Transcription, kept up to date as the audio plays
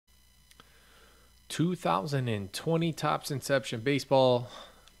2020 Topps Inception Baseball.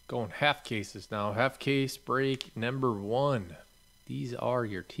 Going half cases now. Half case break number 1. These are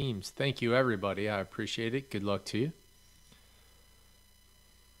your teams. Thank you, everybody. I appreciate it. Good luck to you.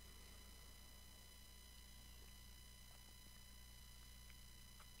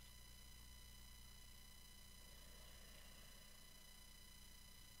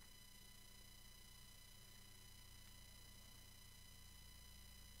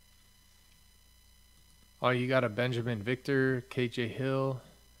 Oh, you got a Benjamin Victor, KJ Hill,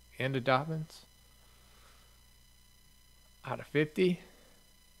 and a Dobbins? Out of 50?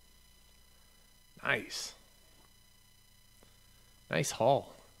 Nice. Nice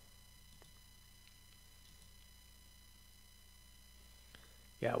haul.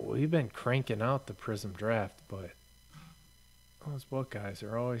 Yeah, well, we've been cranking out the Prism draft, but those book guys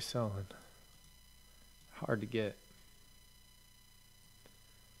are always selling. Hard to get.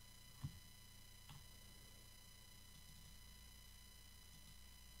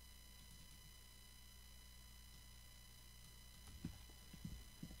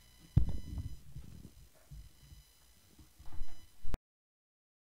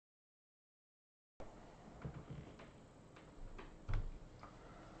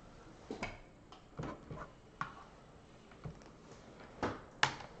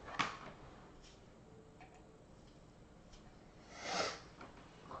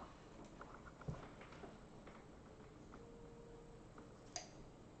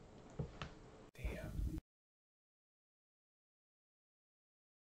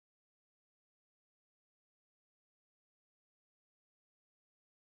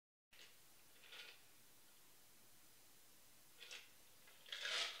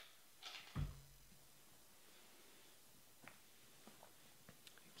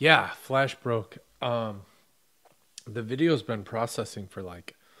 Yeah, flash broke. The video's been processing for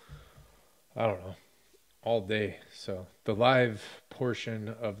like, I don't know, all day. So the live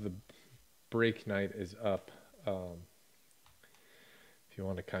portion of the break night is up. If you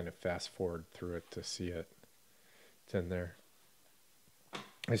want to kind of fast forward through it to see it, it's in there.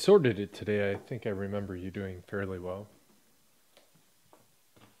 I sorted it today. I think I remember you doing fairly well.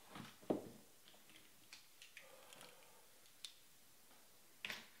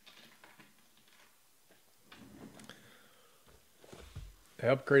 I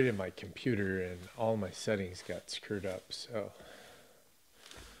upgraded my computer and all my settings got screwed up, so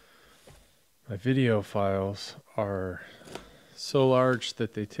my video files are so large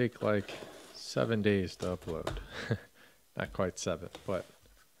that they take like 7 days to upload. Not quite 7, but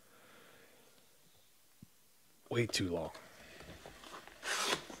way too long.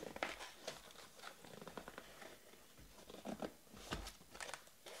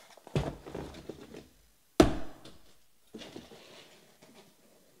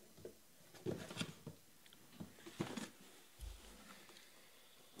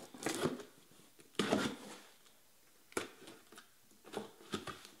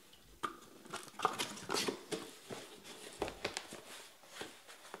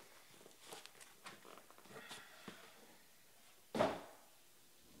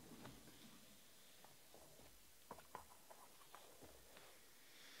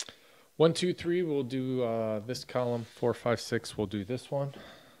 One, two, three, we'll do this column. 4, 5, 6, we'll do this one.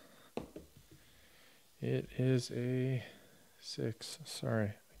 It is a 6. Sorry,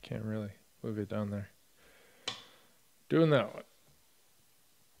 I can't really move it down there. Doing that one.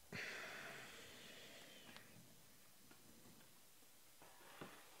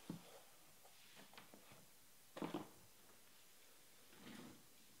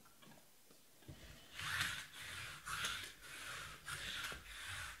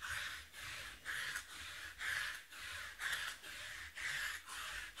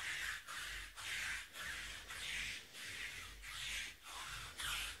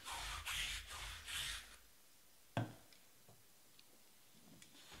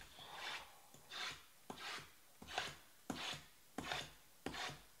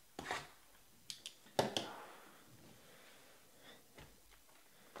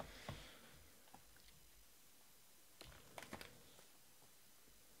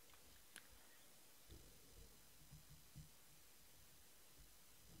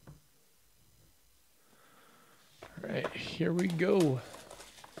 All right, here we go.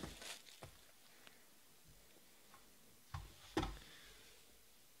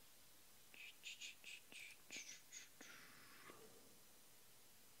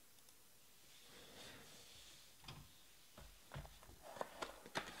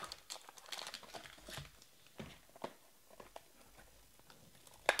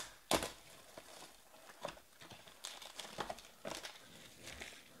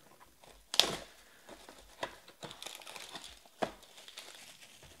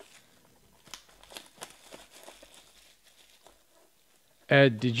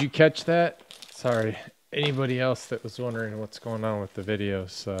 Ed, did you catch that? Sorry. Anybody else that was wondering what's going on with the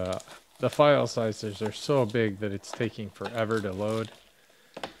videos? The file sizes are so big that it's taking forever to load.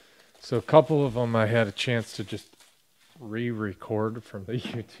 So a couple of them I had a chance to just re-record from the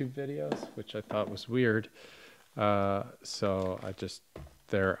YouTube videos, which I thought was weird. So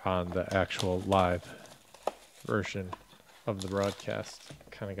they're on the actual live version of the broadcast.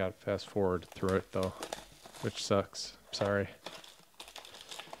 Kind of got fast forward through it though, which sucks. Sorry.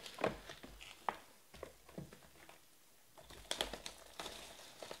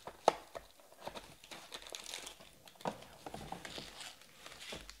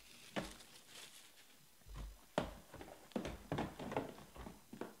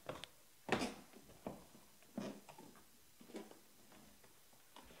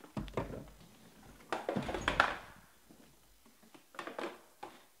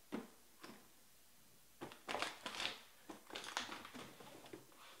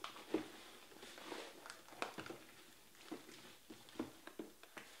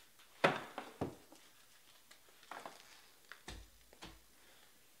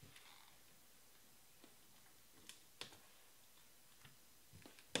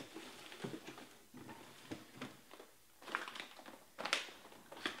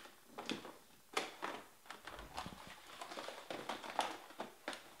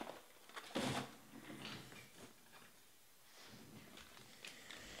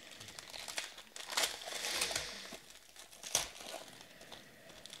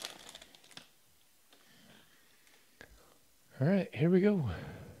 All right, here we go.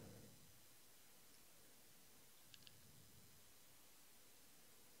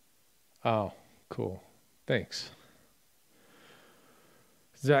 Oh, cool. Thanks.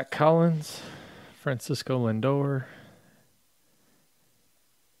 Zach Collins, Francisco Lindor,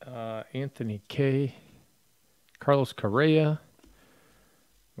 Anthony K, Carlos Correa,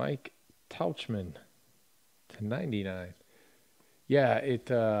 Mike Tauchman to 99.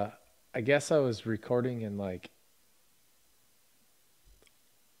 Yeah, I guess I was recording in like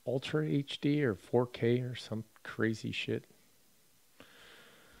Ultra HD or 4K or some crazy shit.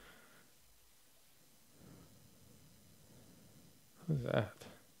 Who's that?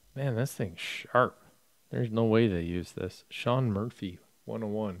 Man, this thing's sharp. There's no way they use this. Sean Murphy,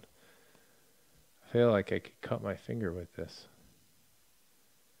 101. I feel like I could cut my finger with this.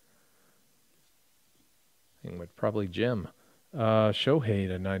 I think would probably gem. Shohei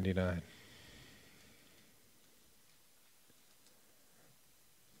to 99.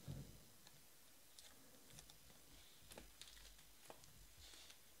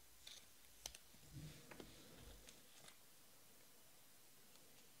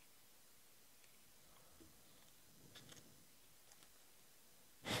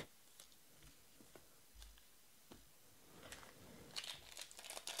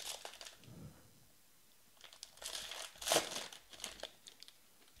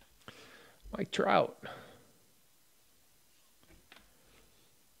 Mike Trout.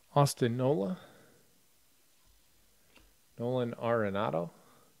 Austin Nola. Nolan Arenado.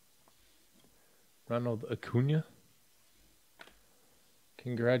 Ronald Acuna.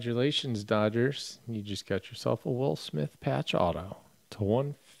 Congratulations, Dodgers. You just got yourself a Will Smith patch auto to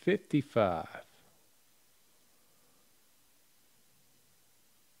 155.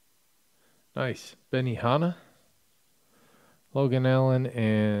 Nice. Benny Hanna. Logan Allen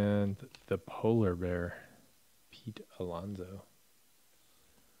and the Polar Bear, Pete Alonso.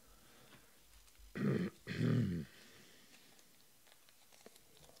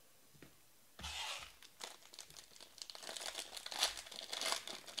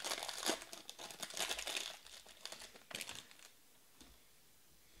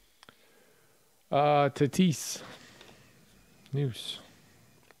 Tatis. Noose.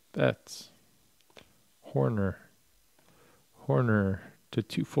 Betts. Horner to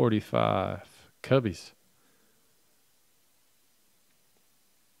 245. Cubbies.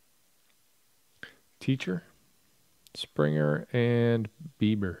 Teacher, Springer, and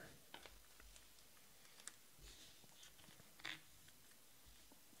Bieber.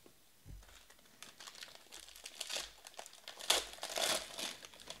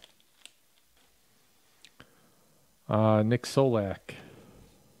 Nick Solak.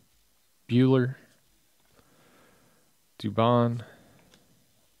 Bueller. Dubon.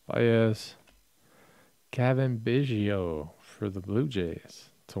 Baez. Kevin Biggio for the Blue Jays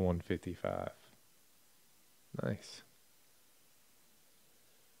to 155. Nice.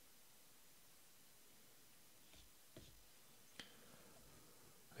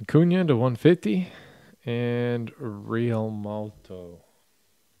 Acuna to 150 and Real Malto.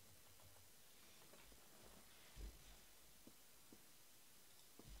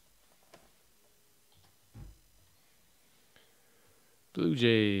 Blue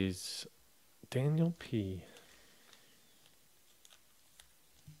Jays, Daniel P.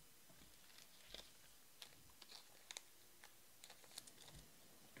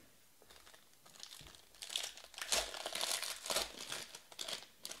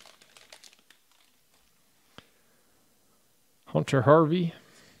 Hunter Harvey,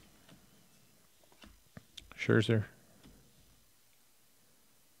 Scherzer,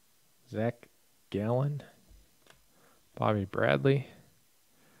 Zach Gallen, Bobby Bradley,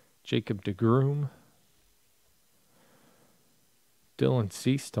 Jacob DeGrom, Dylan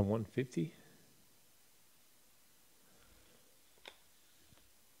Cease to 150,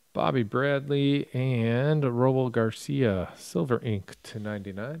 Bobby Bradley, and Robel Garcia, Silver Ink to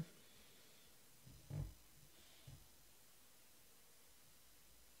 99.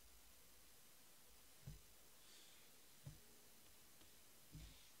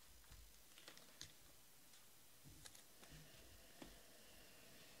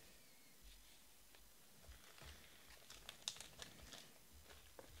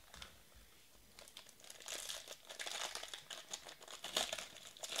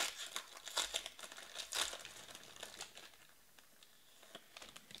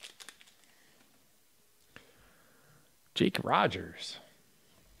 Jake Rogers,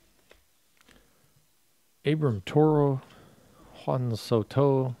 Abram Toro, Juan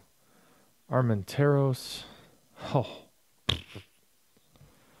Soto, Armenteros,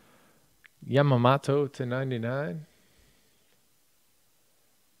 Yamamoto to 99,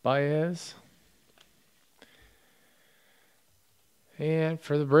 Baez, and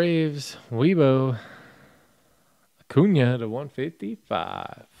for the Braves, Weibo, Acuna to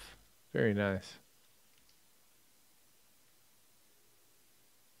 155. Very nice.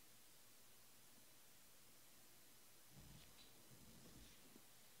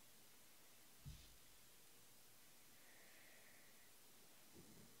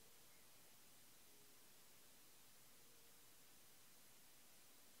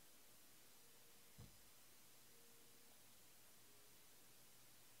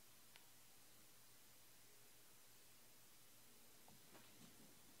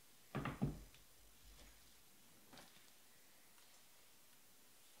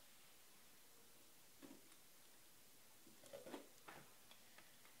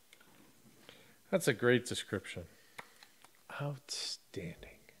 That's a great description.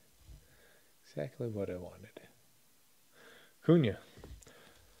 Outstanding. Exactly what I wanted. Cunha.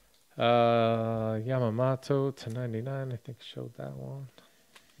 Yamamoto to 99, I think showed that one.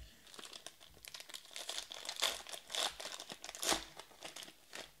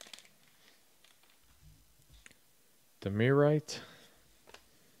 Demirite,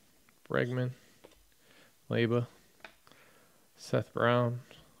 Bregman, Leba, Seth Brown,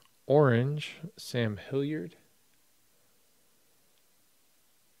 Orange, Sam Hilliard.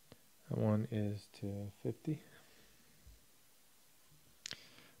 That one is to 50.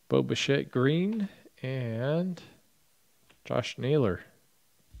 Bo Bichette Green and Josh Naylor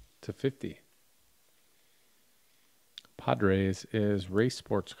to 50. Padres is Race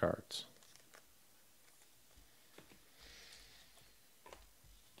Sports Cards.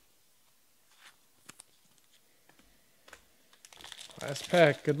 Last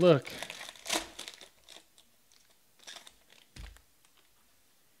pack. Good luck.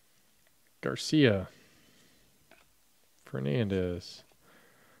 Garcia, Fernandez,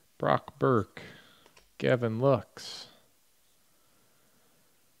 Brock Burke, Gavin Lux,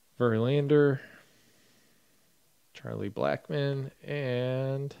 Verlander, Charlie Blackmon,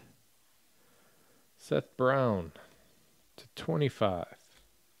 and Seth Brown to 25.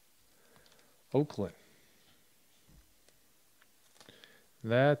 Oakland.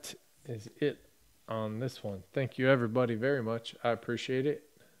 That is it on this one. Thank you, everybody, very much. I appreciate it.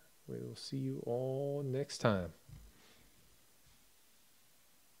 We will see you all next time.